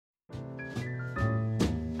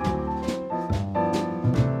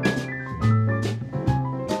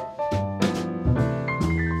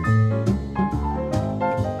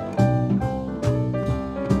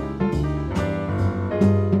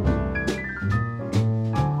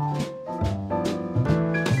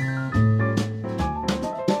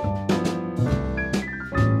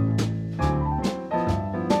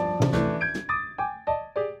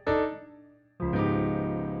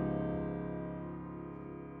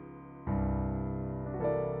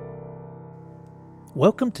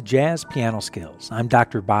Welcome to Jazz Piano Skills. I'm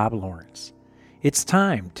Dr. Bob Lawrence. It's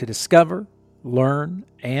time to discover, learn,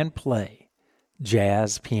 and play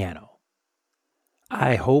jazz piano.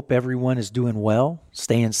 I hope everyone is doing well,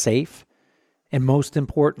 staying safe, and most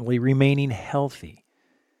importantly, remaining healthy.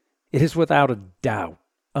 It is without a doubt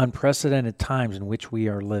unprecedented times in which we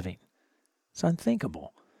are living. It's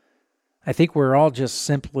unthinkable. I think we're all just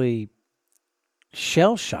simply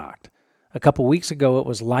shell-shocked. A couple weeks ago, it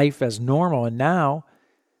was life as normal, and now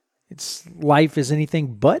it's life is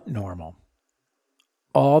anything but normal.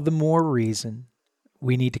 All the more reason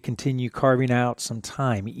we need to continue carving out some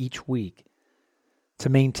time each week to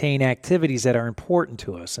maintain activities that are important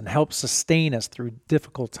to us and help sustain us through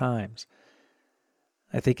difficult times.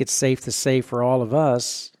 I think it's safe to say for all of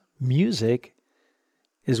us, music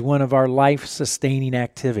is one of our life-sustaining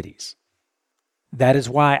activities. That is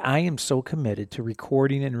why I am so committed to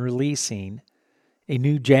recording and releasing a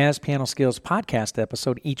new Jazz Piano Skills podcast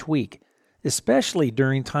episode each week, especially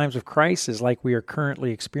during times of crisis like we are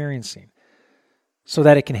currently experiencing, so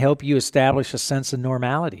that it can help you establish a sense of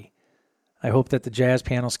normality. I hope that the Jazz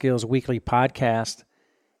Piano Skills weekly podcast,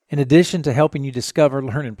 in addition to helping you discover,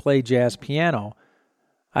 learn, and play jazz piano,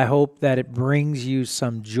 I hope that it brings you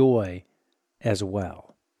some joy as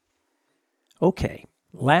well. Okay,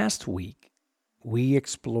 last week, we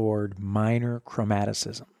explored minor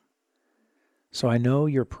chromaticism. So I know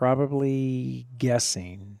you're probably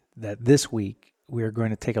guessing that this week we're going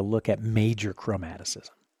to take a look at major chromaticism.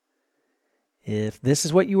 If this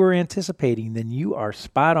is what you were anticipating, then you are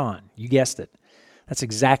spot on. You guessed it. That's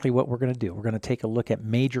exactly what we're going to do. We're going to take a look at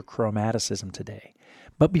major chromaticism today.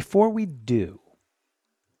 But before we do,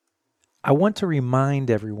 I want to remind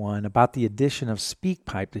everyone about the addition of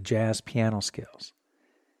SpeakPipe to Jazz Piano Skills.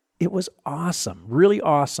 It was awesome, really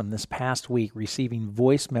awesome this past week receiving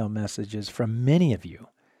voicemail messages from many of you.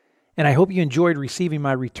 And I hope you enjoyed receiving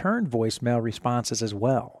my return voicemail responses as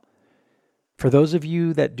well. For those of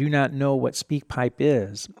you that do not know what SpeakPipe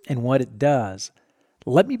is and what it does,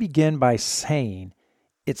 let me begin by saying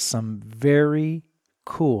it's some very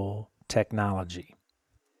cool technology.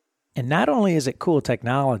 And not only is it cool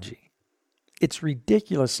technology, it's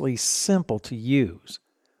ridiculously simple to use,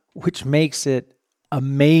 which makes it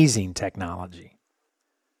amazing technology.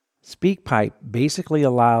 SpeakPipe basically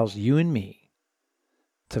allows you and me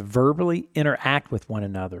to verbally interact with one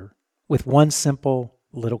another with one simple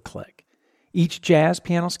little click. Each Jazz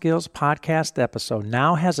Piano Skills podcast episode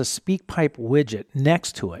now has a SpeakPipe widget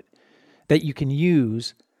next to it that you can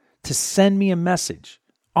use to send me a message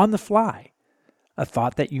on the fly, a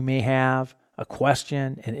thought that you may have, a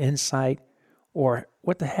question, an insight, or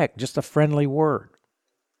what the heck, just a friendly word.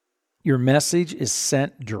 Your message is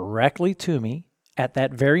sent directly to me at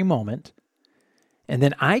that very moment, and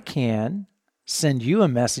then I can send you a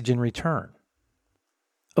message in return.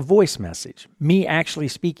 A voice message, me actually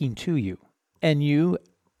speaking to you, and you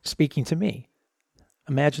speaking to me.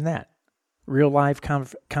 Imagine that. Real live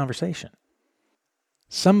conversation.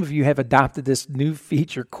 Some of you have adopted this new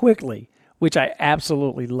feature quickly, which I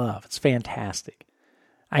absolutely love. It's fantastic.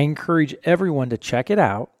 I encourage everyone to check it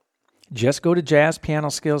out. Just go to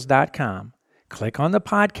jazzpianoskills.com, click on the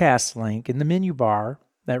podcast link in the menu bar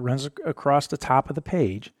that runs across the top of the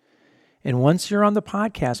page, and once you're on the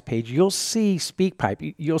podcast page, you'll see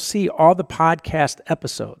SpeakPipe. You'll see all the podcast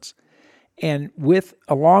episodes. And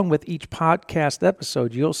along with each podcast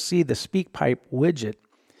episode, you'll see the SpeakPipe widget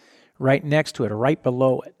right next to it or right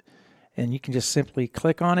below it. And you can just simply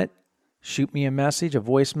click on it, shoot me a message, a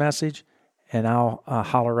voice message, and I'll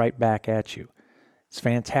holler right back at you. It's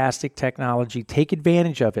fantastic technology. Take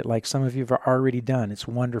advantage of it like some of you have already done. It's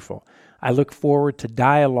wonderful. I look forward to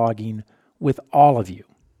dialoguing with all of you.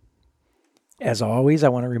 As always, I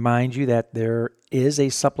want to remind you that there is a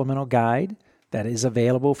supplemental guide that is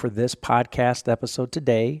available for this podcast episode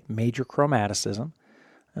today, Major Chromaticism.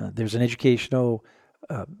 There's an educational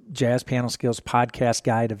Jazz Piano Skills podcast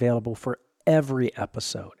guide available for every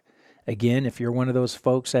episode. Again, if you're one of those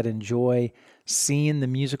folks that enjoy seeing the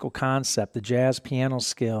musical concept, the jazz piano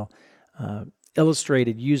skill,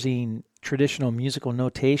 illustrated using traditional music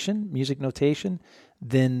notation,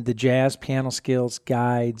 then the Jazz Piano Skills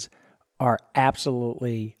guides are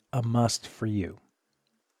absolutely a must for you.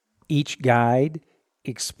 Each guide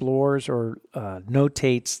explores or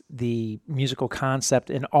notates the musical concept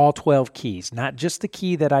in all 12 keys, not just the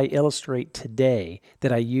key that I illustrate today,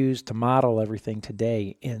 that I use to model everything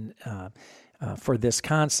today for this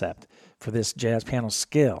concept, for this jazz piano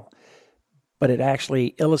skill, but it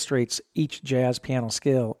actually illustrates each jazz piano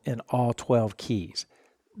skill in all 12 keys.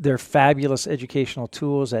 They're fabulous educational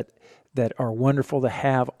tools that are wonderful to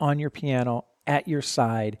have on your piano at your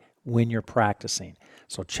side when you're practicing.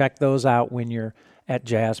 So check those out when you're at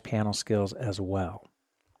Jazz Piano Skills as well.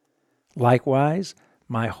 Likewise,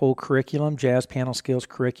 my whole curriculum, Jazz Piano Skills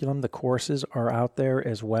curriculum, the courses are out there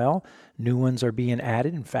as well. New ones are being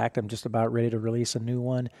added. In fact, I'm just about ready to release a new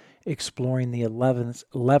one exploring the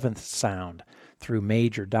 11th sound through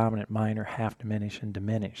major, dominant, minor, half diminished, and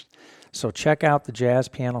diminished. So check out the Jazz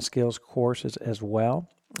Piano Skills courses as well.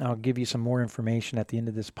 I'll give you some more information at the end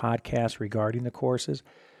of this podcast regarding the courses.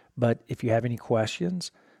 But if you have any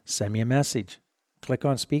questions, send me a message. Click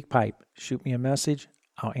on SpeakPipe. Shoot me a message.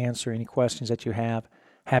 I'll answer any questions that you have.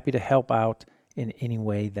 Happy to help out in any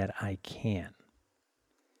way that I can.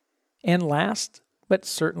 And last, but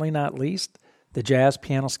certainly not least, the Jazz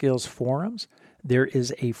Piano Skills forums. There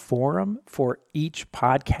is a forum for each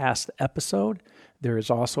podcast episode. There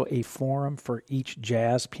is also a forum for each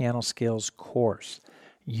Jazz Piano Skills course.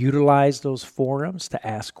 Utilize those forums to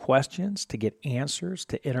ask questions, to get answers,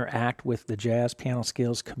 to interact with the Jazz Piano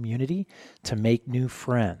Skills community, to make new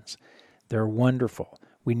friends. They're wonderful.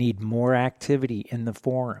 We need more activity in the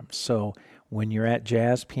forums. So when you're at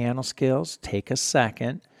Jazz Piano Skills, take a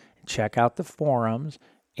second, check out the forums,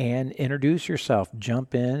 and introduce yourself.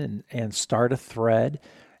 Jump in and start a thread,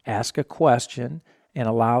 ask a question, and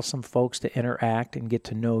allow some folks to interact and get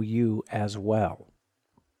to know you as well.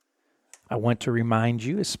 I want to remind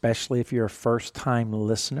you, especially if you're a first-time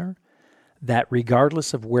listener, that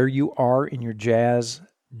regardless of where you are in your jazz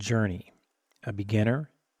journey, a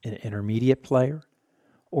beginner, an intermediate player,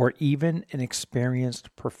 or even an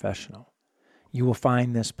experienced professional, you will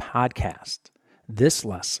find this podcast, this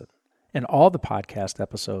lesson, and all the podcast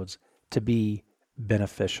episodes to be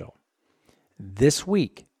beneficial. This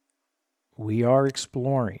week, we are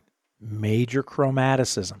exploring Major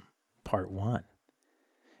Chromaticism, Part 1.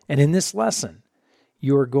 And in this lesson,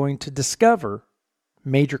 you are going to discover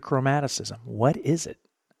major chromaticism. What is it?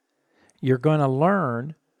 You're going to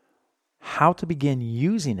learn how to begin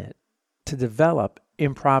using it to develop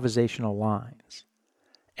improvisational lines.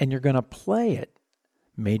 And you're going to play it,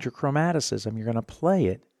 major chromaticism, you're going to play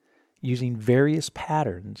it using various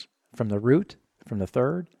patterns from the root, from the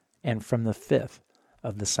third, and from the fifth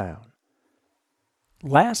of the sound.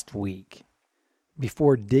 Last week,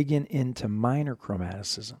 before digging into minor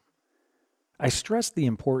chromaticism, I stressed the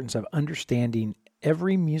importance of understanding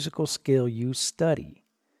every musical scale you study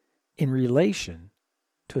in relation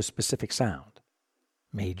to a specific sound: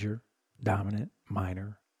 major, dominant,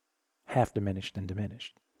 minor, half diminished, and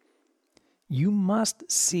diminished. You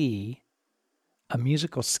must see a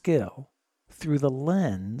musical skill through the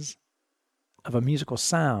lens of a musical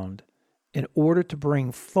sound in order to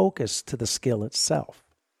bring focus to the skill itself.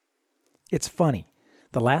 It's funny.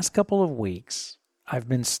 The last couple of weeks, I've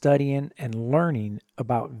been studying and learning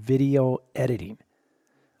about video editing,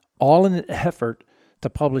 all in an effort to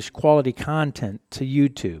publish quality content to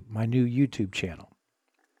YouTube, my new YouTube channel.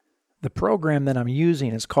 The program that I'm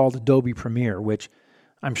using is called Adobe Premiere, which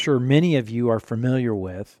I'm sure many of you are familiar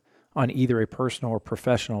with on either a personal or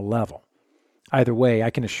professional level. Either way, I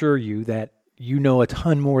can assure you that you know a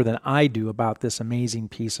ton more than I do about this amazing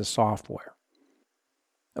piece of software.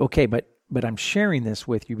 Okay, but I'm sharing this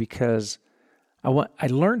with you because I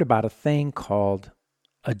learned about a thing called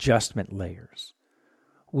adjustment layers,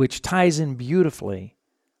 which ties in beautifully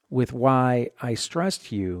with why I stressed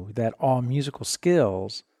to you that all musical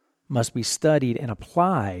skills must be studied and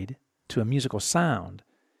applied to a musical sound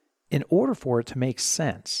in order for it to make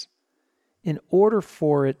sense, in order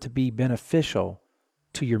for it to be beneficial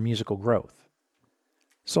to your musical growth.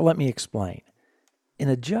 So let me explain. An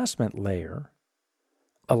adjustment layer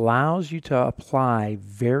allows you to apply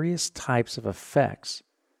various types of effects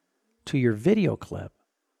to your video clip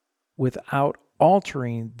without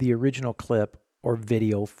altering the original clip or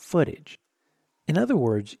video footage. In other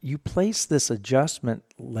words, you place this adjustment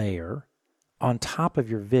layer on top of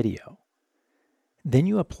your video. Then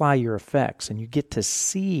you apply your effects and you get to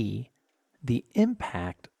see the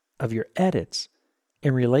impact of your edits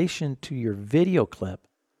in relation to your video clip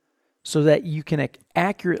so that you can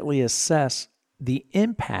accurately assess the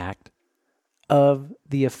impact of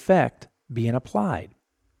the effect being applied.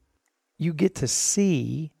 You get to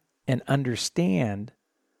see and understand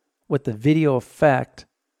what the video effect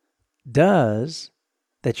does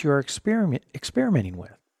that you're experimenting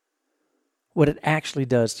with, what it actually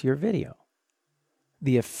does to your video.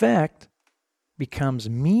 The effect becomes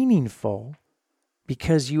meaningful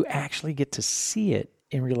because you actually get to see it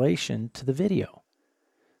in relation to the video.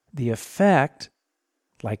 The effect,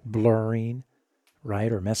 like blurring,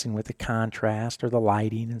 right, or messing with the contrast or the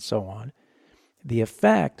lighting and so on, the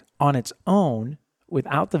effect on its own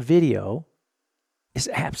without the video is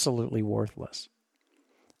absolutely worthless.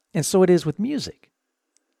 And so it is with music.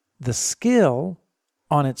 The skill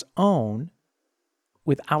on its own,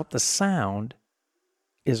 without the sound,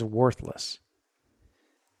 is worthless.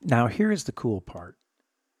 Now, here's the cool part.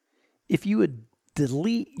 If you would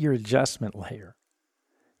delete your adjustment layer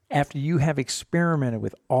after you have experimented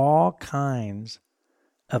with all kinds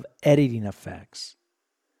of editing effects,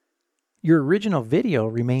 your original video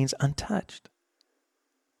remains untouched.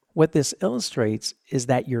 What this illustrates is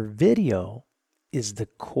that your video is the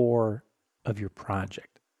core of your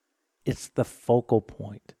project. It's the focal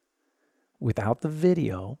point. Without the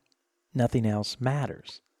video, nothing else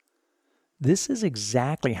matters. This is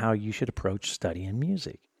exactly how you should approach studying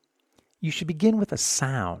music. You should begin with a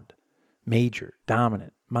sound, major,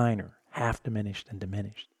 dominant, minor, half diminished, and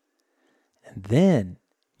diminished. And then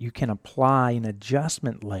you can apply an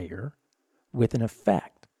adjustment layer with an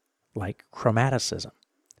effect like chromaticism,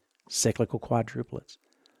 cyclical quadruplets,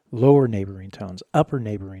 lower neighboring tones, upper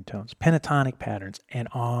neighboring tones, pentatonic patterns, and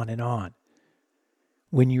on and on.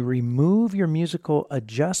 When you remove your musical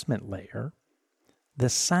adjustment layer, the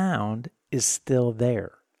sound is still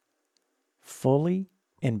there, fully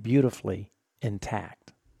and beautifully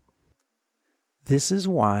intact. This is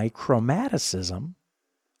why chromaticism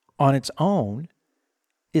on its own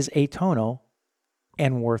is atonal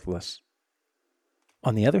and worthless.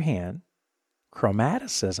 On the other hand,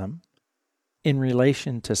 chromaticism in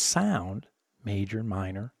relation to sound, major,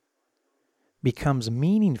 minor, becomes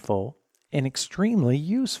meaningful and extremely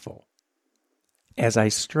useful. As I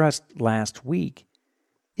stressed last week,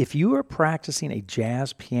 if you are practicing a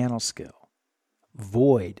jazz piano skill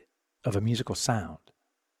void of a musical sound,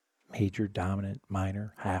 major, dominant,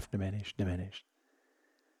 minor, half diminished, diminished,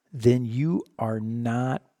 then you are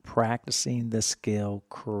not practicing the skill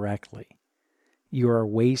correctly. You are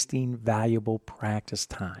wasting valuable practice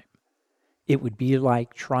time. It would be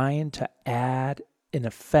like trying to add an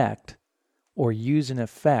effect or use an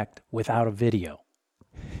effect without a video.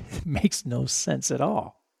 It makes no sense at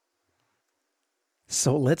all.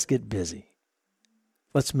 So let's get busy.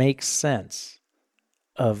 Let's make sense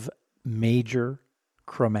of major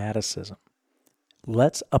chromaticism.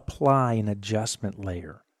 Let's apply an adjustment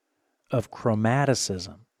layer of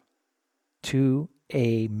chromaticism to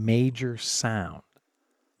a major sound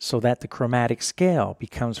so that the chromatic scale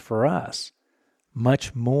becomes for us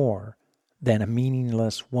much more than a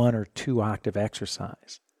meaningless 1 or 2 octave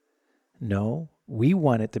exercise. No, we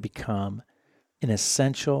want it to become an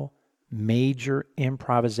essential major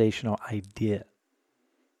improvisational idea.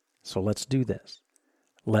 So let's do this.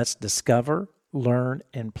 Let's discover, learn,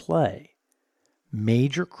 and play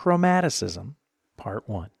Major Chromaticism, Part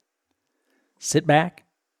 1. Sit back,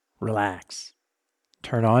 relax,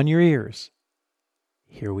 turn on your ears.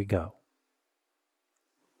 Here we go.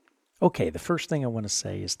 Okay, the first thing I want to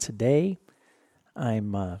say is today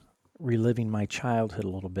I'm reliving my childhood a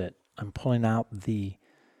little bit. I'm pulling out the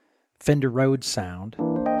Fender Rhodes sound.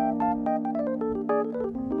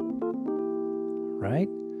 Right?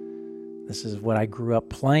 This is what I grew up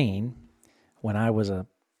playing when I was a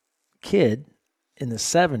kid in the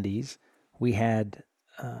 70s. We had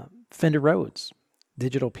Fender Rhodes,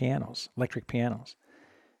 digital pianos, electric pianos.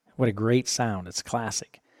 What a great sound. It's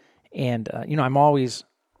classic. And, I'm always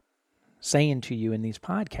saying to you in these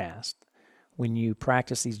podcasts, when you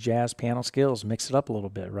practice these jazz piano skills, mix it up a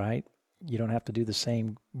little bit, right? You don't have to do the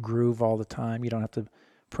same groove all the time. You don't have to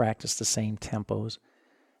practice the same tempos.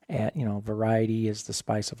 Variety is the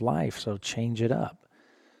spice of life, so change it up.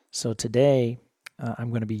 So today, I'm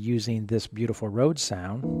going to be using this beautiful Rhodes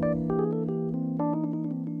sound,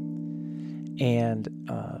 and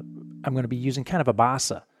I'm going to be using kind of a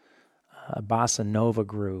bossa nova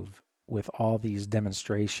groove with all these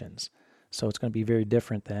demonstrations. So it's going to be very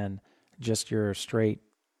different than just your straight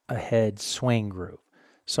ahead swing groove.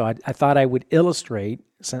 So I thought I would illustrate,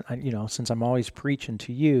 since I'm always preaching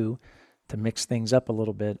to you to mix things up a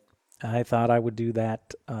little bit, I thought I would do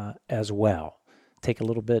that as well. Take a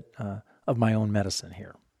little bit of my own medicine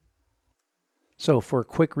here. So for a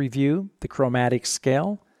quick review, the chromatic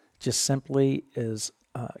scale just simply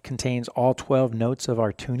contains all 12 notes of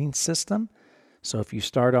our tuning system. So if you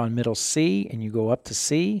start on middle C and you go up to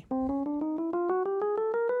C,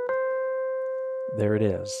 there it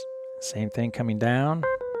is. Same thing coming down.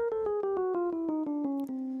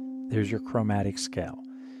 There's your chromatic scale.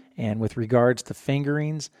 And with regards to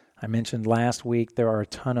fingerings, I mentioned last week there are a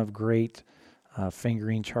ton of great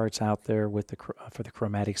fingering charts out there for the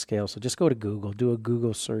chromatic scale. So just go to Google, do a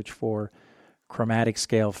Google search for chromatic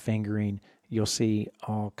scale fingering. You'll see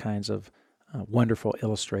all kinds of wonderful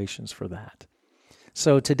illustrations for that.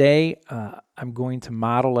 So today I'm going to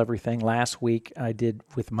model everything. Last week I did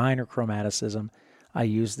with minor chromaticism. I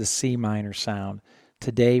use the C minor sound.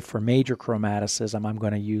 Today, for major chromaticism, I'm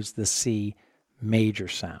going to use the C major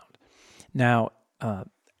sound. Now, the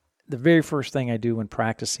very first thing I do when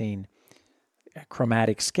practicing a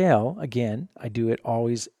chromatic scale, again, I do it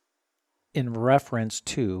always in reference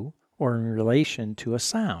to or in relation to a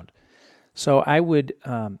sound. So I would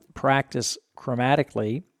practice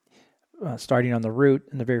chromatically, starting on the root,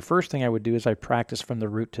 and the very first thing I would do is I practice from the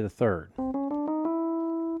root to the third.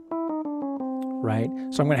 Right?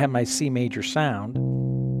 So I'm going to have my C major sound.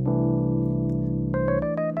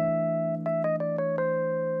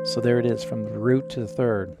 So there it is, from the root to the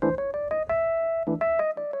third.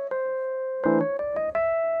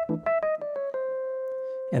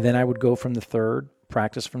 And then I would go from the third,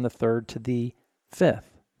 practice from the third to the fifth.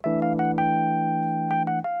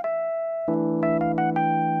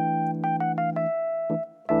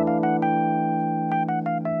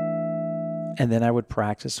 And then I would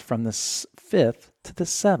practice from the fifth to the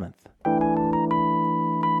seventh.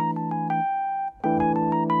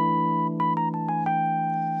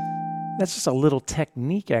 That's just a little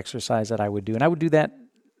technique exercise that I would do. And I would do that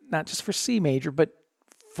not just for C major, but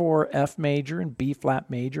for F major and B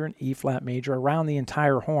flat major and E flat major around the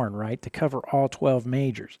entire horn, right, to cover all 12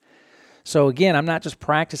 majors. So again, I'm not just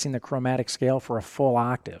practicing the chromatic scale for a full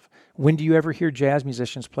octave. When do you ever hear jazz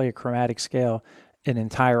musicians play a chromatic scale an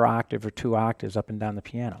entire octave or 2 octaves up and down the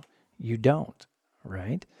piano? You don't,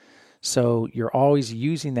 right? So you're always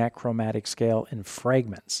using that chromatic scale in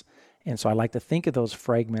fragments. And so I like to think of those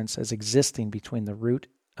fragments as existing between the root,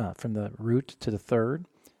 from the root to the third,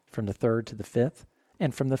 from the third to the fifth,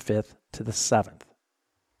 and from the fifth to the seventh.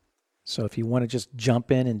 So if you want to just jump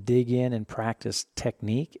in and dig in and practice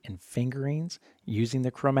technique and fingerings using the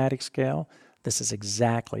chromatic scale, this is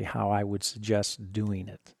exactly how I would suggest doing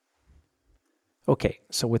it. Okay,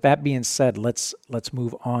 so with that being said, let's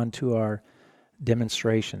move on to our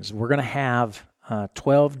demonstrations. We're going to have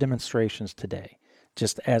 12 demonstrations today,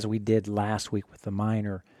 just as we did last week with the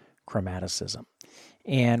minor chromaticism.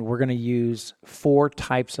 And we're going to use 4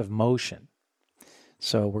 types of motion.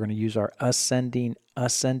 So we're going to use our ascending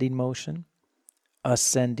motion,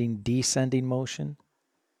 ascending descending motion,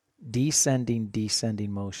 descending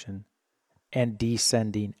descending motion, and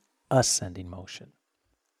descending ascending motion.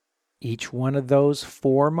 Each one of those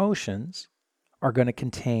 4 motions are going to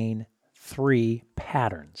contain 3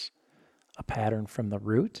 patterns. A pattern from the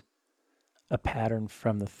root, a pattern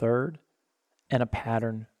from the third, and a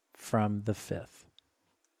pattern from the fifth.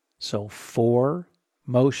 So 4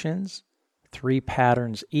 motions, 3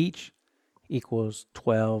 patterns each, equals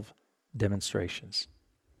 12 demonstrations.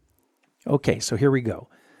 Okay, so here we go.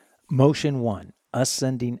 Motion 1,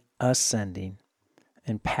 ascending, ascending,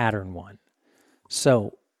 and pattern 1.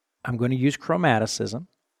 So I'm going to use chromaticism.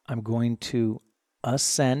 I'm going to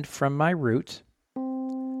ascend from my root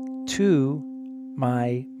to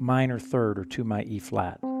my minor third, or to my E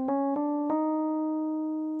flat.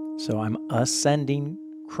 So I'm ascending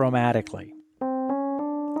chromatically.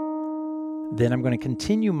 Then I'm going to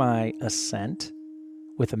continue my ascent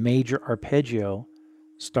with a major arpeggio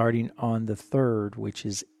starting on the third, which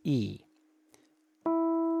is E.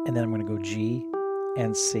 And then I'm going to go G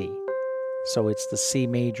and C. So it's the C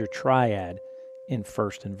major triad in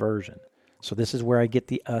first inversion. So this is where I get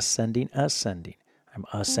the ascending, ascending. I'm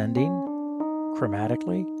ascending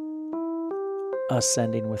chromatically,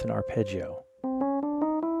 ascending with an arpeggio.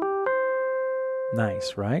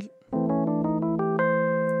 Nice, right?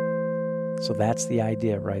 So that's the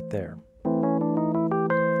idea right there.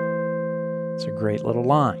 It's a great little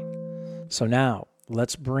line. So now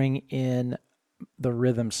let's bring in the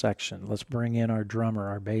rhythm section. Let's bring in our drummer,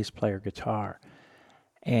 our bass player, guitar,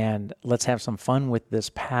 and let's have some fun with this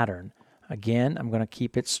pattern. Again, I'm going to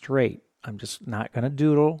keep it straight. I'm just not going to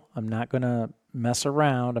doodle. I'm not going to mess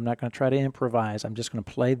around. I'm not going to try to improvise. I'm just going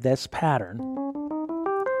to play this pattern,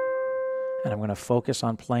 and I'm going to focus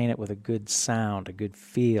on playing it with a good sound, a good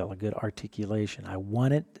feel, a good articulation. I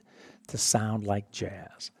want it to sound like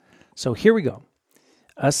jazz. So here we go.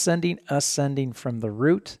 Ascending, ascending from the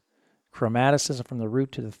root, chromaticism from the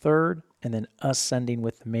root to the third, and then ascending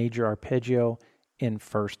with the major arpeggio in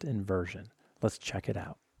first inversion. Let's check it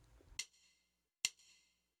out.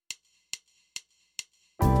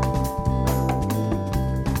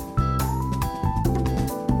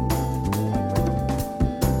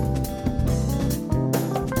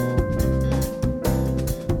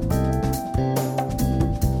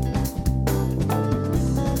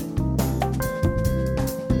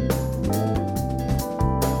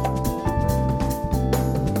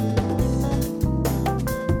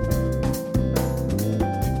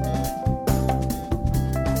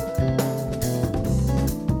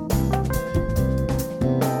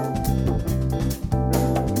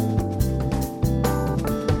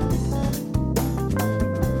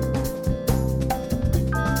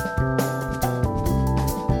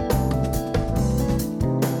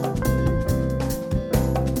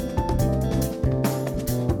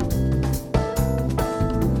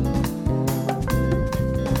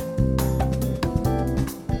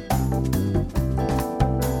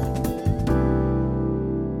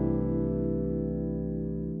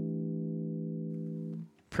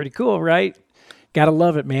 Pretty cool, right? Gotta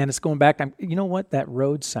love it, man. It's going back. You know what? That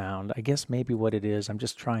road sound, I guess maybe what it is, I'm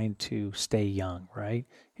just trying to stay young, right?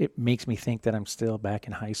 It makes me think that I'm still back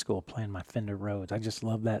in high school playing my Fender Rhodes. I just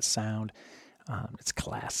love that sound. It's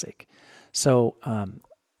classic. So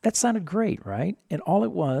that sounded great, right? And all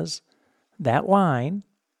it was, that line,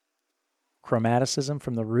 chromaticism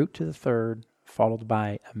from the root to the third, followed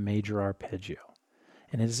by a major arpeggio.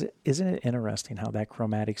 And isn't it interesting how that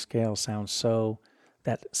chromatic scale sounds so,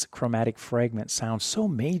 that chromatic fragment sounds so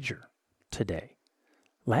major today?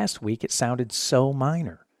 Last week it sounded so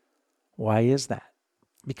minor. Why is that?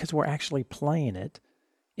 Because we're actually playing it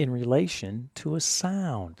in relation to a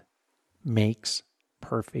sound. Makes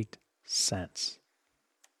perfect sense.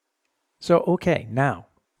 So, okay, now,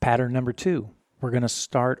 pattern number 2. We're going to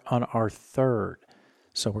start on our third.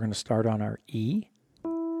 So we're going to start on our E,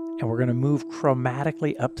 and we're going to move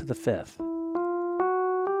chromatically up to the 5th.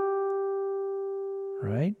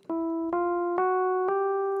 Right?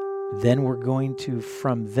 Then we're going to,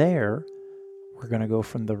 from there, we're going to go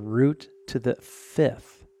from the root to the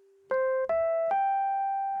 5th.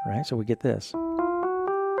 Right? So we get this.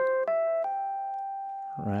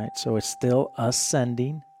 Right? So it's still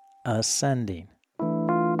ascending, ascending.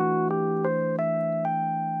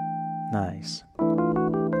 Nice.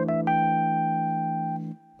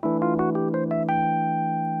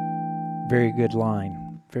 Very good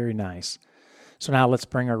line. Very nice. So now let's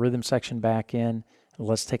bring our rhythm section back in. And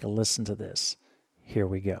let's take a listen to this. Here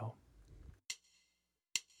we go.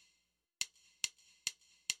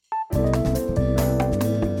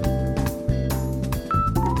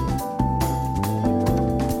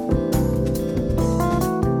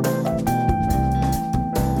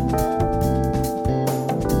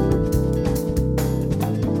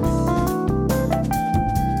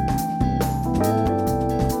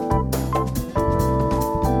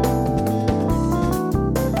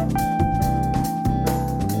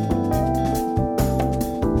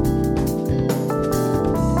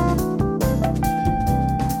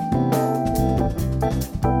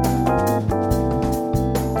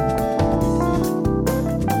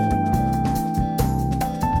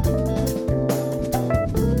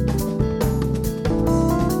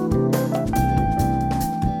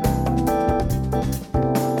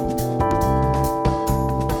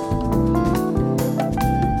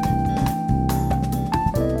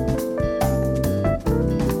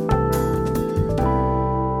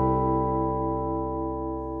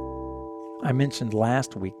 I mentioned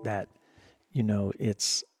last week that,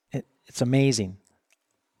 it's amazing.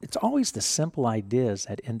 It's always the simple ideas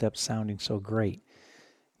that end up sounding so great.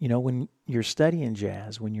 When you're studying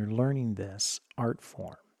jazz, when you're learning this art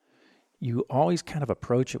form, you always kind of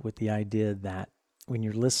approach it with the idea that when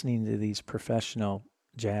you're listening to these professional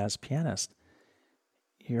jazz pianists,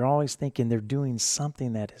 you're always thinking they're doing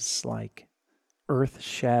something that is like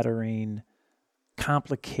earth-shattering,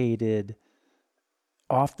 complicated,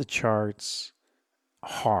 off the charts,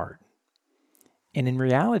 hard. And in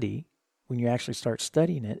reality, when you actually start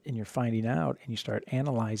studying it and you're finding out and you start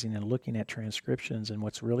analyzing and looking at transcriptions and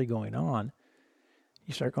what's really going on,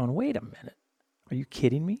 you start going, wait a minute, are you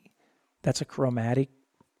kidding me? That's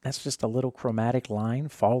just a little chromatic line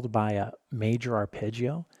followed by a major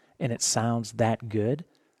arpeggio, and it sounds that good?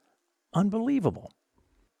 Unbelievable.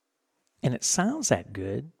 And it sounds that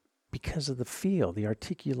good because of the feel, the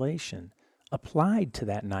articulation applied to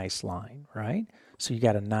that nice line, right? So you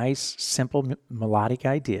got a nice, simple melodic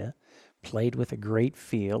idea played with a great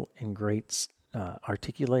feel and great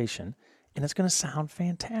articulation, and it's going to sound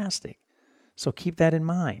fantastic. So keep that in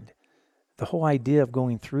mind. The whole idea of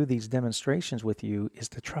going through these demonstrations with you is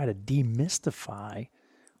to try to demystify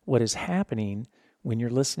what is happening when you're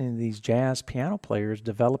listening to these jazz piano players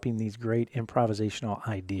developing these great improvisational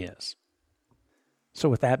ideas. So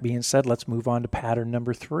with that being said, let's move on to pattern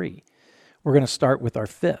number 3. We're going to start with our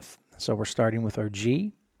 5th. So we're starting with our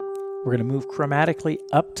G. We're going to move chromatically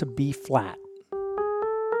up to B flat.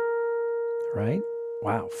 Right?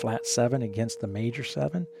 Wow, flat 7 against the major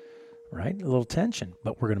 7. Right? A little tension,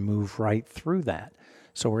 but we're going to move right through that.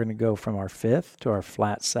 So we're going to go from our 5th to our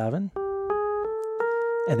flat 7,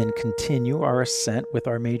 and then continue our ascent with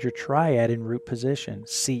our major triad in root position,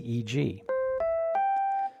 C, E, G.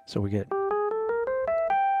 So I'm going to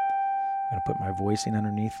put my voicing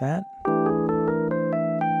underneath that.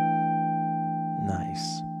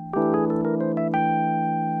 Nice.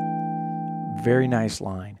 Very nice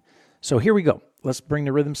line. So here we go. Let's bring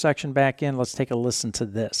the rhythm section back in. Let's take a listen to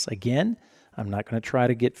this. Again, I'm not going to try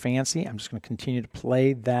to get fancy. I'm just going to continue to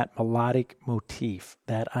play that melodic motif,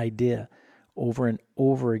 that idea over and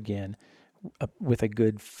over again with a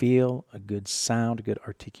good feel, a good sound, a good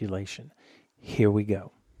articulation. Here we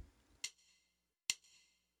go.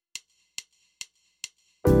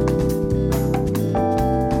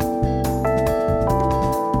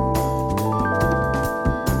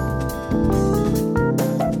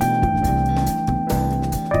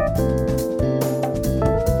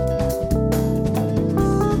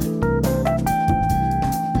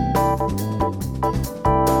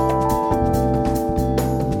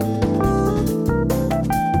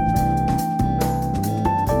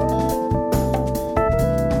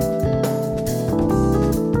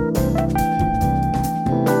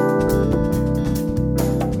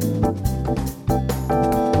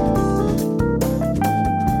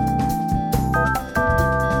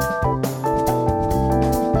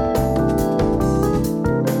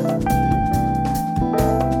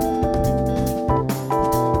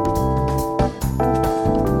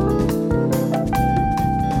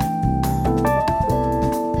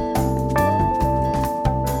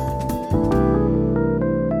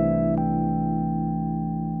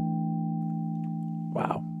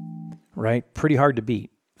 Wow. Right? Pretty hard to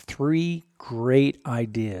beat. 3 great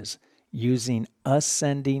ideas using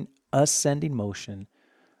ascending motion,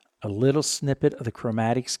 a little snippet of the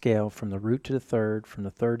chromatic scale from the root to the third, from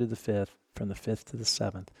the third to the fifth, from the fifth to the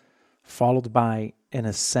seventh, followed by an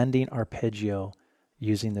ascending arpeggio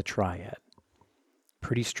using the triad.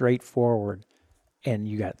 Pretty straightforward, and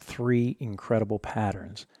you got 3 incredible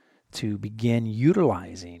patterns to begin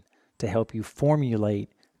utilizing to help you formulate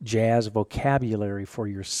jazz vocabulary for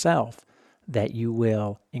yourself that you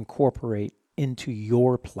will incorporate into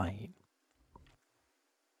your playing.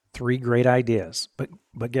 3 great ideas,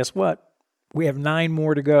 but guess what? We have 9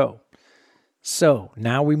 more to go. So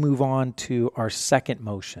now we move on to our second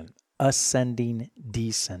motion, ascending,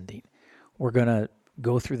 descending. We're going to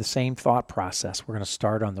go through the same thought process. We're going to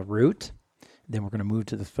start on the root, then we're going to move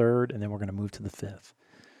to the third, and then we're going to move to the fifth.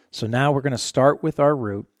 So now we're going to start with our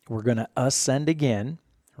root. We're going to ascend again,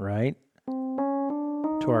 right,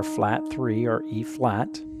 to our flat 3, or E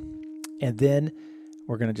flat. And then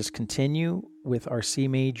we're going to just continue with our C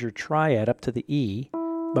major triad up to the E,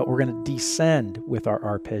 but we're going to descend with our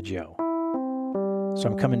arpeggio. So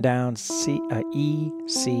I'm coming down E,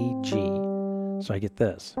 C, G. So I get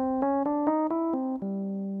this.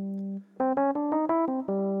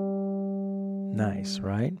 Nice,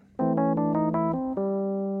 right?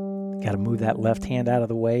 Got to move that left hand out of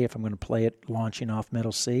the way if I'm going to play it launching off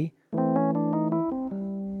middle C.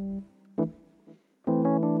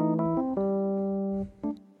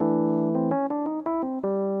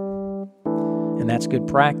 And that's good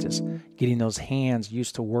practice, getting those hands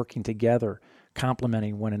used to working together,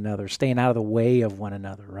 complementing one another, staying out of the way of one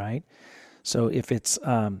another, right? So if it's,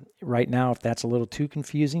 right now, if that's a little too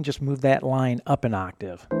confusing, just move that line up an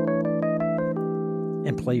octave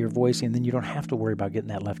and play your voicing, and then you don't have to worry about getting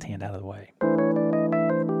that left hand out of the way.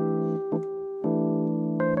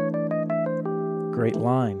 Great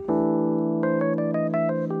line.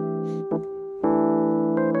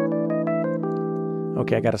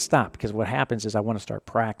 Okay, I got to stop because what happens is I want to start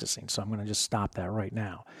practicing, so I'm going to just stop that right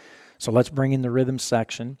now. So let's bring in the rhythm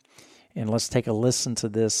section, and let's take a listen to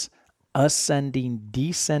this ascending,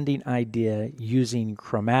 descending idea using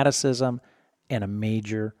chromaticism and a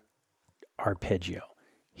major arpeggio.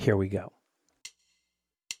 Here we go.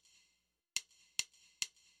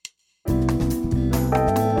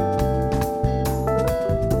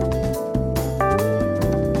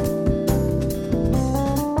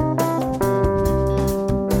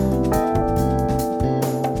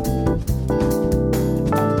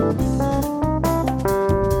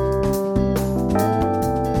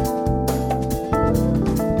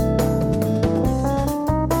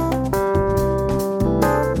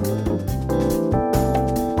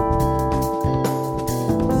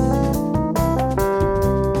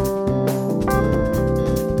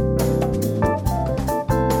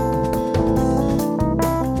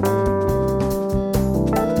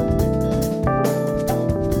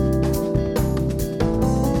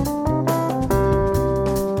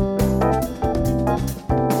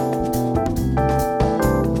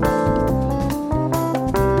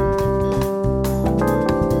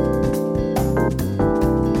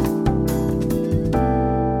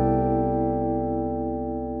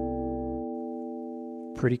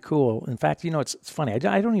 Pretty cool. In fact, it's funny. I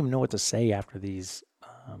don't even know what to say after these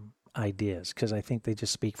ideas because I think they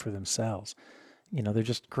just speak for themselves. They're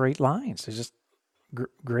just great lines. They're just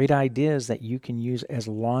great ideas that you can use as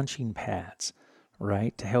launching pads,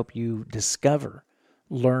 right, to help you discover,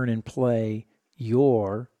 learn, and play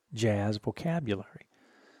your jazz vocabulary.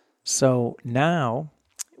 So now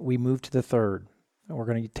we move to the third. We're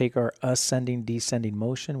going to take our ascending, descending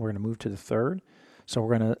motion. We're going to move to the third. So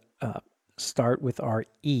we're going to start with our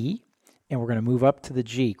E, and we're going to move up to the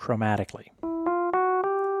G chromatically.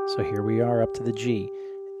 So here we are up to the G.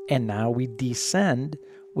 And now we descend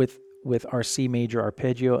with our C major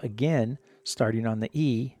arpeggio again, starting on the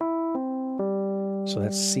E. So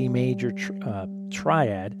that's C major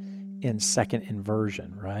triad in second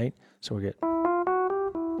inversion, right? So we get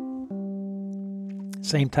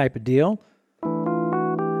same type of deal.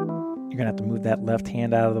 You're going to have to move that left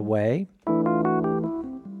hand out of the way.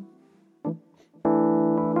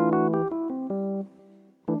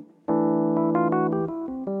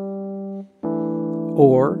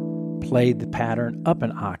 Or play the pattern up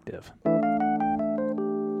an octave.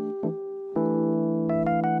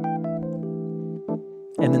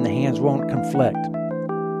 And then the hands won't conflict.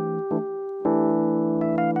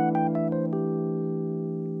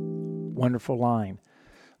 Wonderful line.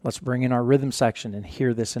 Let's bring in our rhythm section and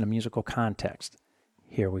hear this in a musical context.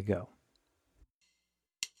 Here we go.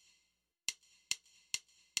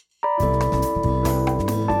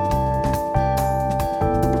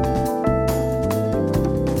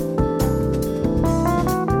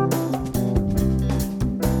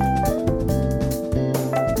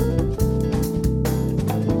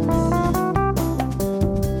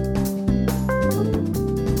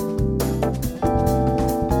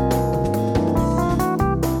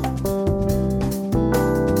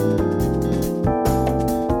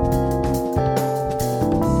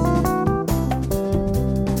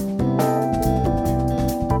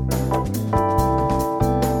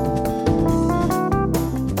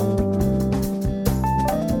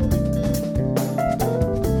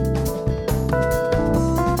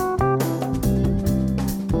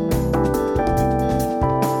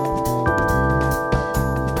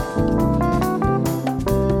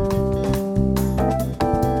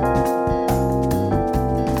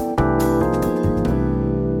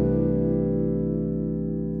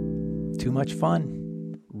 Too much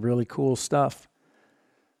fun. Really cool stuff.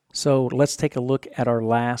 So let's take a look at our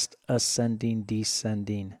last ascending,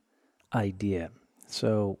 descending idea.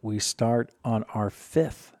 So we start on our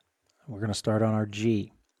fifth. We're going to start on our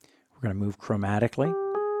G. We're going to move chromatically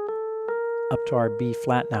up to our B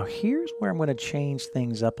flat. Now here's where I'm going to change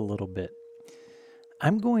things up a little bit.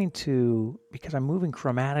 I'm going to, because I'm moving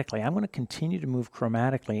chromatically, I'm going to continue to move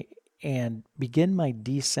chromatically and begin my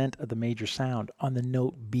descent of the major sound on the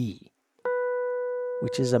note B,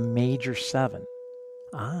 which is a major 7.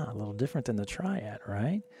 A little different than the triad,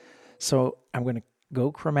 right? So I'm going to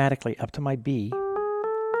go chromatically up to my B.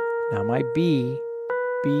 Now my B,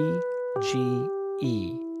 G,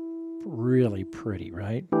 E. Really pretty,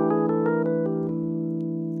 right?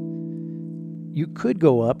 You could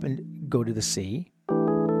go up and go to the C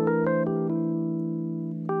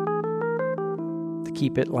to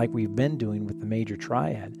keep it like we've been doing with the major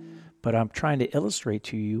triad, but I'm trying to illustrate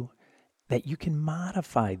to you that you can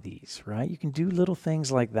modify these, right? You can do little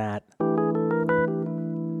things like that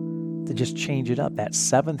to just change it up. That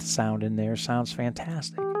 7th sound in there sounds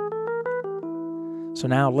fantastic. So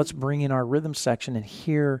now let's bring in our rhythm section and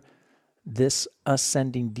hear this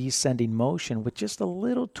ascending, descending motion with just a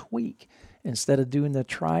little tweak. Instead of doing the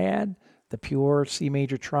triad, the pure C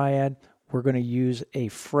major triad, we're going to use a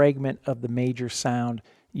fragment of the major sound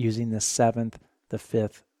using the 7th, the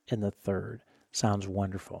 5th, and the 3rd. Sounds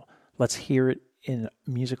wonderful. Let's hear it in a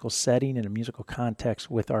musical setting, in a musical context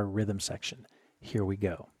with our rhythm section. Here we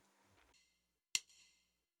go.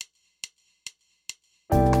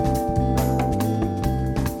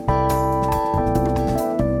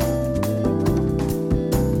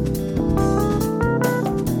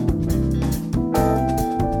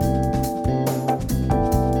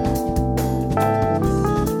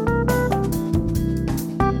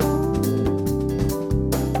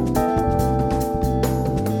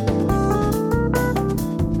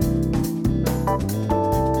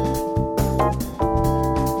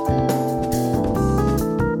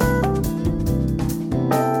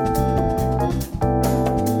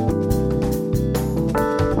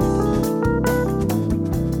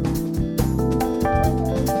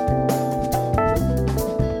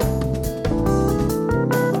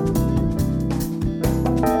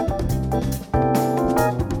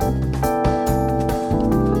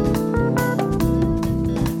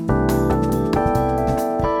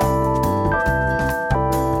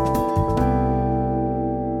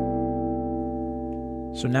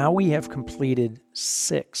 So now we have completed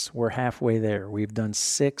 6. We're halfway there. We've done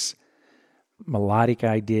 6 melodic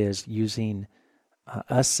ideas using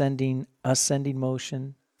ascending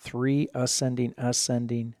motion, 3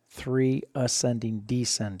 ascending, 3 ascending,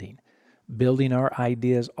 descending, building our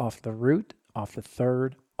ideas off the root, off the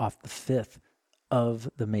 3rd, off the 5th of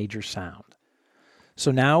the major sound.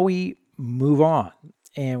 So now we move on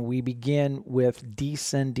and we begin with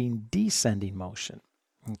descending motion.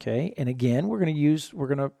 Okay, and again, we're going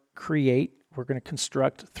to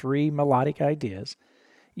construct 3 melodic ideas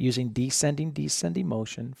using descending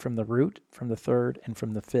motion from the root, from the third, and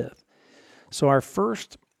from the fifth. So our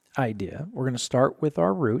first idea, we're going to start with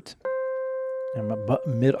our root.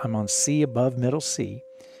 I'm on C above middle C,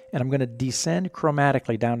 and I'm going to descend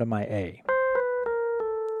chromatically down to my A.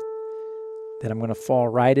 Then I'm going to fall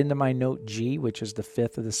right into my note G, which is the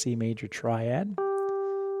fifth of the C major triad,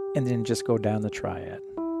 and then just go down the triad.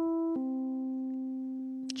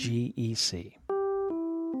 G, E, C.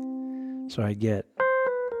 So I get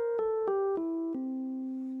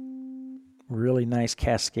really nice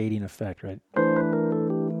cascading effect, right?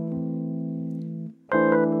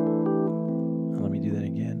 Let me do that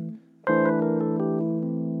again.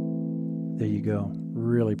 There you go.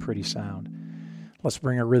 Really pretty sound. Let's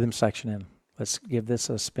bring our rhythm section in. Let's give this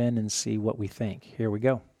a spin and see what we think. Here we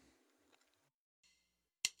go.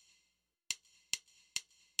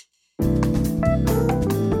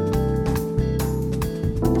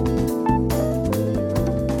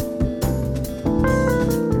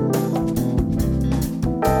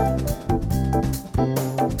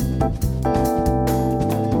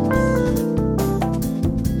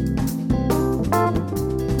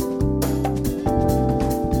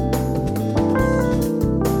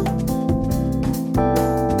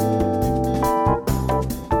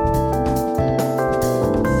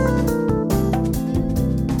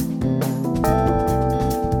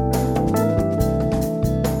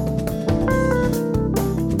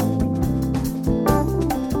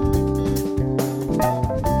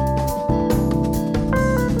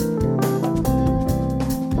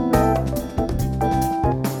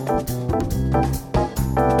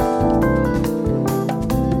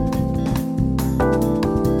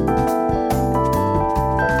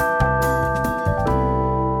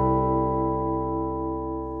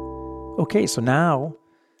 Okay, so now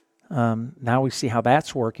we see how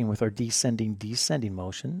that's working with our descending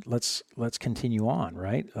motion. Let's continue on,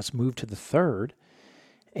 right? Let's move to the third,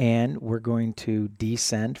 and we're going to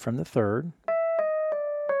descend from the third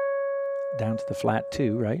down to the flat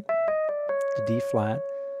 2, right? The D flat,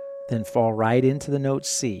 then fall right into the note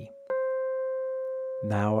C.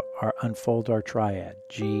 Now unfold our triad,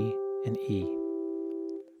 G and E.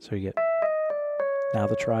 So you get now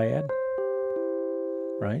the triad,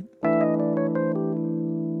 right?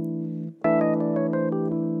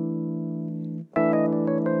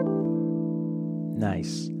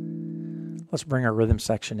 Nice. Let's bring our rhythm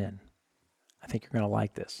section in. I think you're going to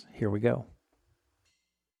like this. Here we go.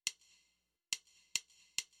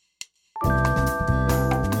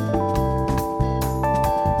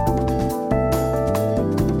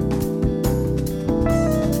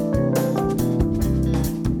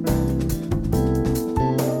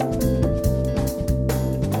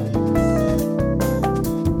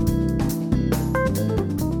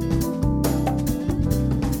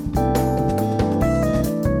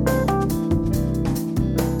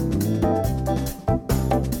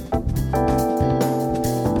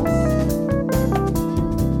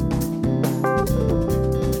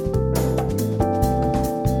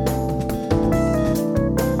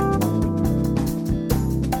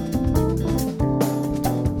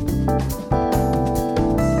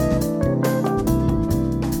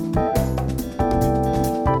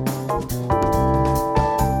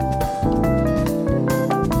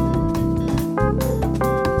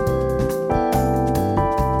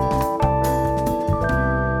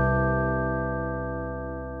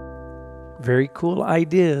 Very cool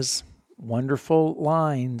ideas, wonderful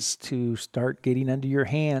lines to start getting under your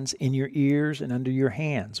hands, in your ears and under your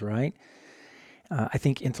hands, right? I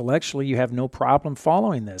think intellectually you have no problem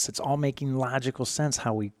following this. It's all making logical sense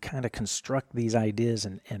how we kind of construct these ideas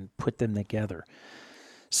and put them together.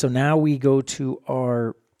 So now we go to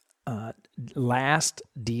our last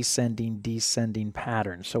descending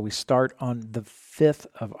pattern. So we start on the fifth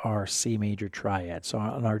of our C major triad, so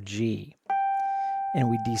on our G. And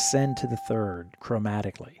we descend to the third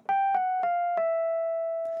chromatically.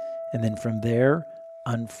 And then from there,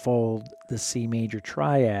 unfold the C major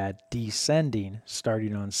triad, descending,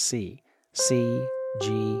 starting on C. C,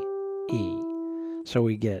 G, E. So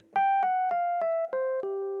we get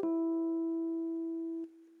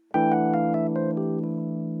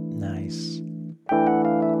nice.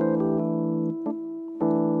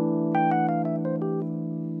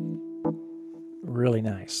 Really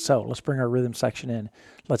nice. So let's bring our rhythm section in.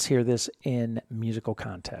 Let's hear this in musical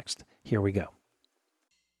context. Here we go.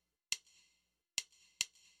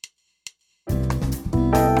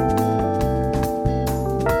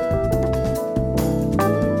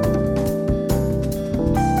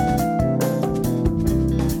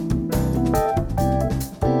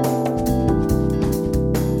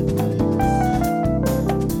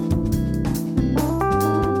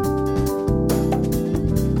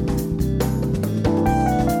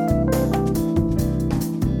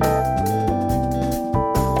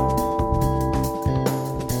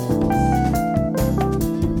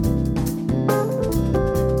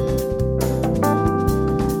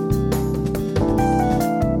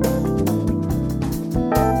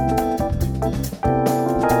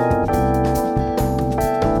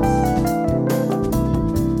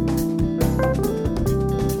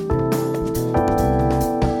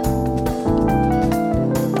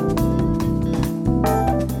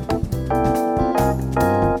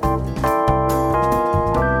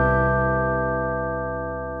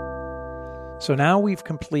 So now we've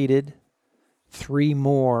completed 3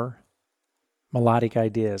 more melodic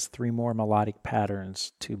ideas, 3 more melodic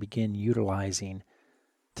patterns to begin utilizing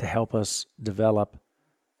to help us develop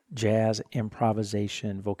jazz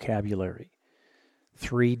improvisation vocabulary.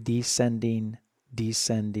 3 descending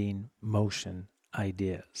motion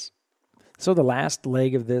ideas. So the last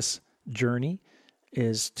leg of this journey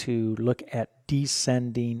is to look at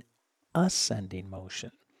descending, ascending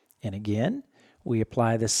motion. And again, we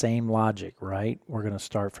apply the same logic, right? We're going to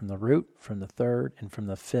start from the root, from the third, and from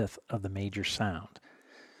the fifth of the major sound.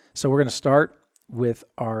 So we're going to start with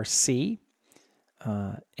our C,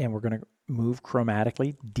 and we're going to move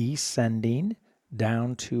chromatically, descending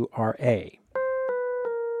down to our A.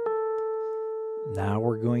 Now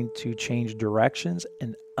we're going to change directions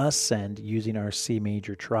and ascend using our C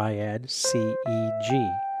major triad, C, E,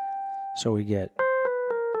 G. So we get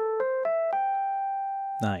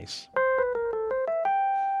nice.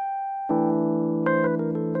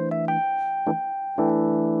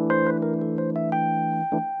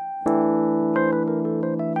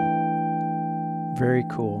 Very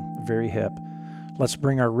cool, very hip. Let's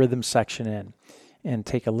bring our rhythm section in and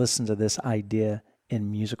take a listen to this idea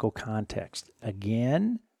in musical context.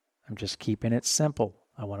 Again, I'm just keeping it simple.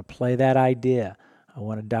 I want to play that idea. I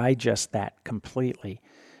want to digest that completely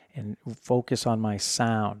and focus on my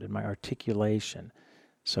sound and my articulation.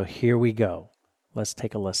 So here we go. Let's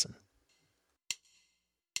take a listen.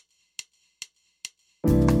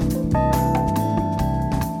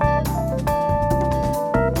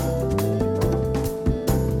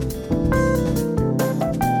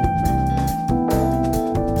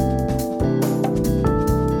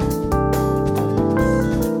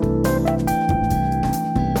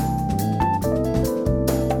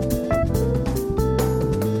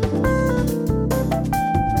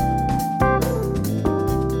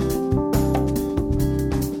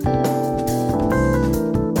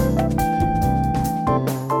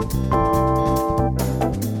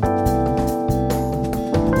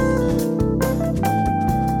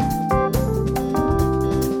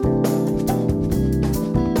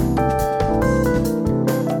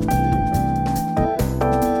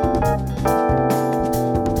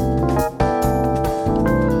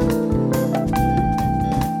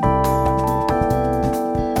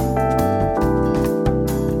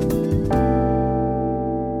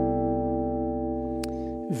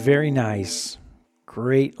 Very nice.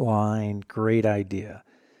 Great line, great idea.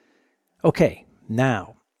 Okay,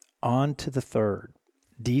 now on to the third.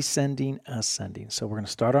 Descending, ascending. So we're going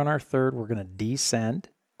to start on our third. We're going to descend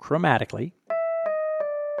chromatically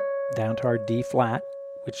down to our D flat,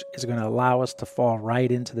 which is going to allow us to fall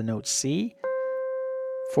right into the note C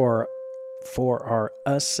for our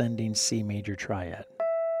ascending C major triad.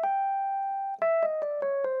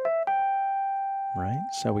 Right?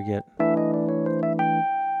 So we get...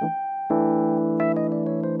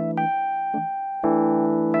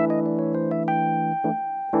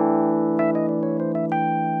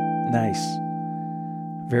 Nice.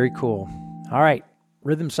 Very cool. All right,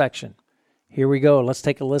 rhythm section. Here we go. Let's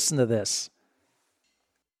take a listen to this.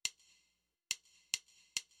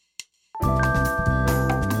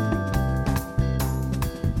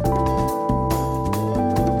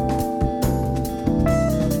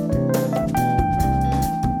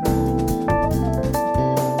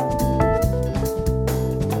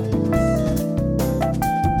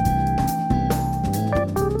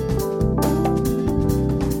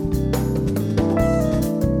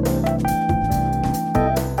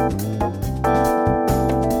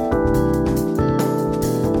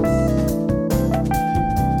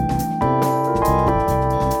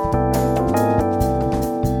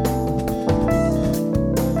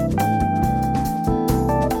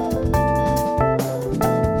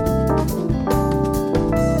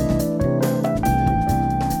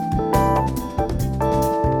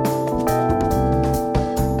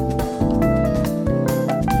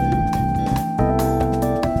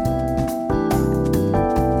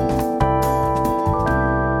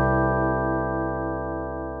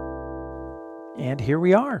 And here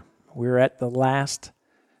we are. We're at the last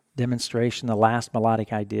demonstration, the last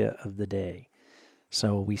melodic idea of the day.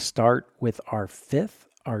 So we start with our fifth,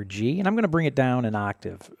 our G, and I'm going to bring it down an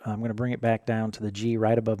octave. I'm going to bring it back down to the G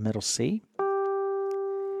right above middle C.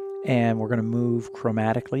 And we're going to move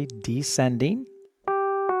chromatically, descending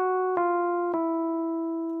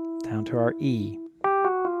down to our E.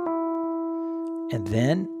 And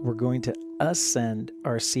then we're going to ascend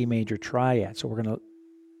our C major triad. So we're going to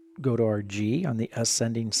go to our G on the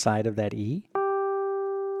ascending side of that E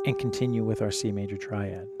and continue with our C major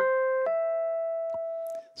triad.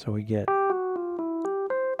 So we get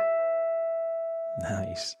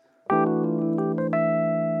nice.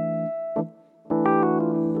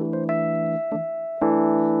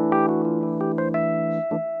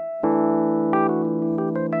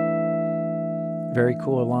 Very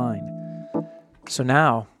cool line. So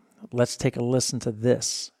now let's take a listen to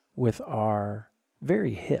this with our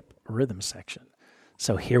very hip rhythm section.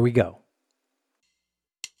 So here we go.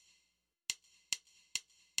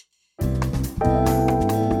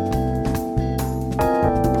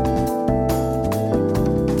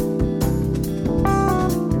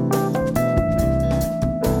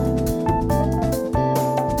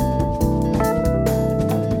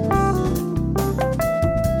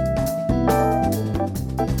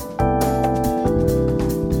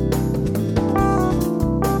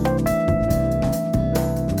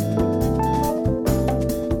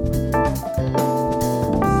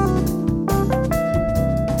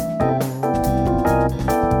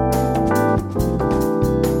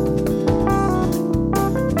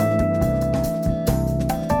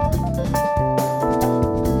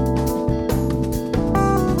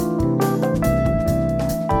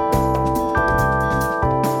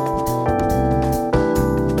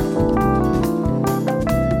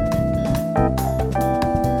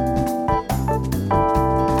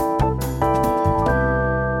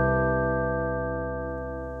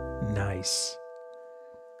 Nice.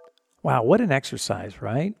 Wow, what an exercise,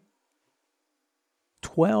 right?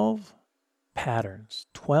 12 patterns,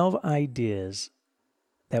 12 ideas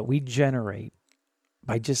that we generate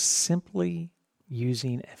by just simply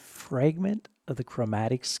using a fragment of the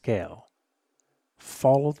chromatic scale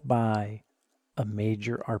followed by a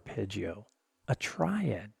major arpeggio, a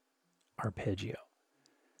triad arpeggio,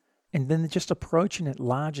 and then just approaching it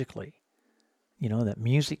logically. You know, that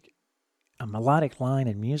music, a melodic line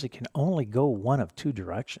in music can only go one of two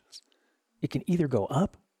directions. It can either go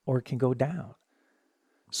up or it can go down.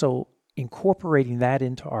 So incorporating that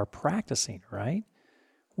into our practicing, right?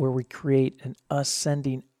 Where we create an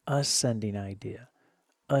ascending idea,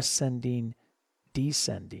 ascending,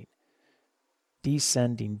 descending,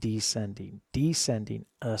 descending, descending, descending,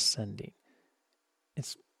 ascending.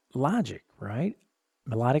 It's logic, right?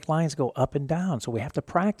 Melodic lines go up and down, so we have to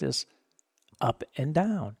practice up and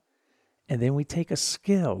down. And then we take a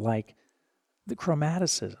skill like the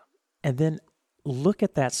chromaticism and then look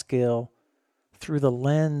at that skill through the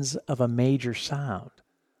lens of a major sound.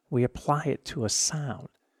 We apply it to a sound.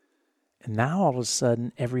 And now all of a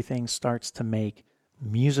sudden, everything starts to make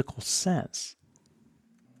musical sense.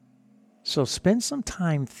 So spend some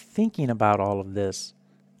time thinking about all of this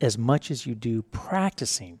as much as you do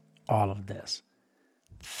practicing all of this.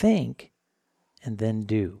 Think and then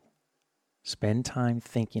do. Spend time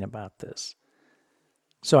thinking about this.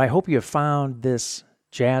 So I hope you have found this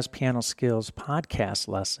Jazz Piano Skills podcast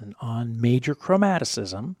lesson on major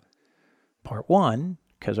chromaticism, part 1,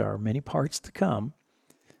 because there are many parts to come.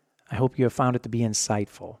 I hope you have found it to be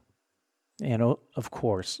insightful. And of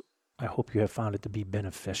course, I hope you have found it to be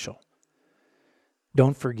beneficial.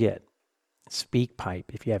 Don't forget, SpeakPipe.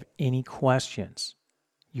 If you have any questions,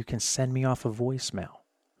 you can send me off a voicemail.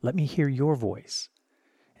 Let me hear your voice.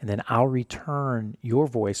 And then I'll return your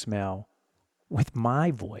voicemail with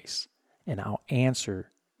my voice, and I'll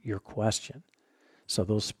answer your question. So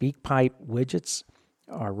those SpeakPipe widgets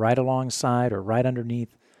are right alongside or right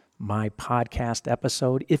underneath my podcast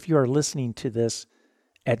episode if you are listening to this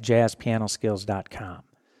at jazzpianoskills.com.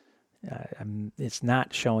 It's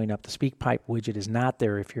not showing up. The SpeakPipe widget is not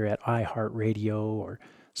there if you're at iHeartRadio or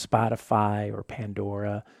Spotify or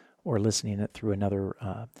Pandora or listening it through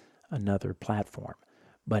another platform.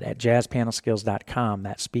 But at jazzpianoskills.com,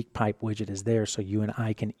 that SpeakPipe widget is there so you and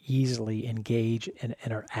I can easily engage and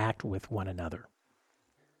interact with one another.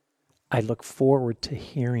 I look forward to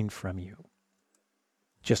hearing from you.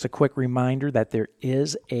 Just a quick reminder that there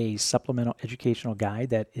is a supplemental educational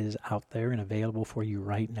guide that is out there and available for you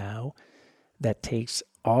right now that takes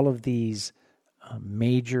all of these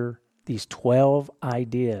these 12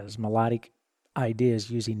 ideas, melodic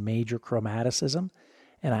ideas using major chromaticism,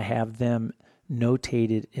 and I have them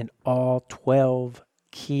notated in all 12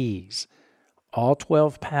 keys, all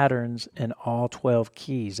 12 patterns and all 12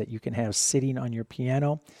 keys that you can have sitting on your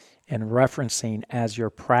piano and referencing as you're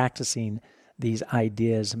practicing these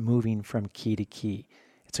ideas moving from key to key.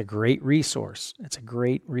 It's a great resource. It's a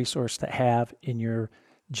great resource to have in your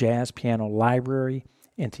jazz piano library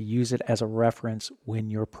and to use it as a reference when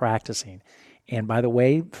you're practicing. And by the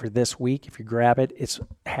way, for this week, if you grab it, it's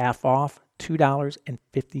half off,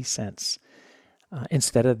 $2.50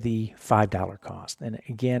 instead of the $5 cost. And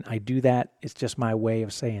again, I do that. It's just my way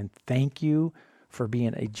of saying thank you for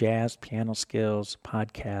being a Jazz Piano Skills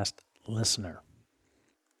podcast listener.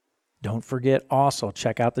 Don't forget also,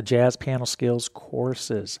 check out the Jazz Piano Skills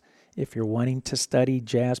courses. If you're wanting to study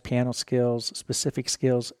jazz piano skills, specific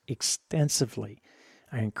skills extensively,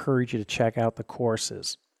 I encourage you to check out the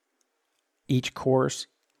courses. Each course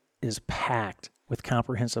is packed with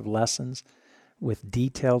comprehensive lessons, with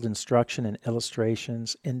detailed instruction and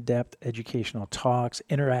illustrations, in-depth educational talks,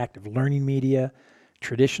 interactive learning media,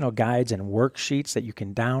 traditional guides and worksheets that you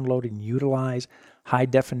can download and utilize,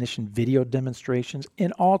 high-definition video demonstrations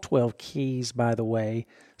in all 12 keys, by the way,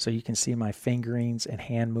 so you can see my fingerings and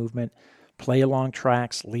hand movement, play-along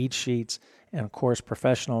tracks, lead sheets, and, of course,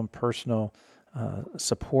 professional and personal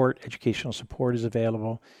support, educational support is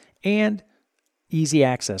available, and easy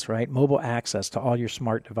access, right? Mobile access to all your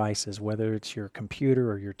smart devices, whether it's your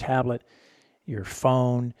computer or your tablet, your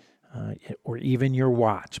phone, or even your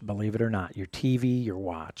watch, believe it or not, your TV, your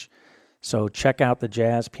watch. So check out the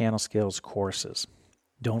Jazz Piano Skills courses.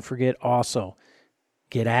 Don't forget also,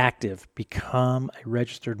 get active, become a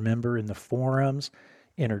registered member in the forums,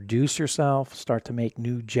 introduce yourself, start to make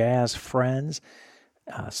new jazz friends,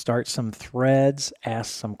 start some threads,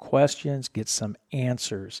 ask some questions, get some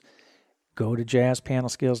answers. Go to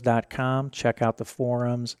jazzpianoskills.com, check out the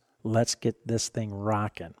forums. Let's get this thing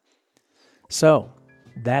rocking. So,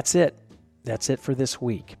 that's it. That's it for this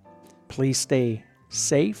week. Please stay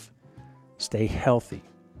safe, stay healthy,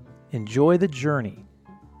 enjoy the journey,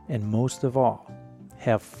 and most of all,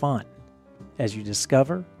 have fun as you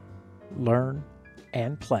discover, learn,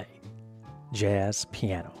 and play jazz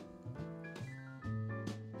piano.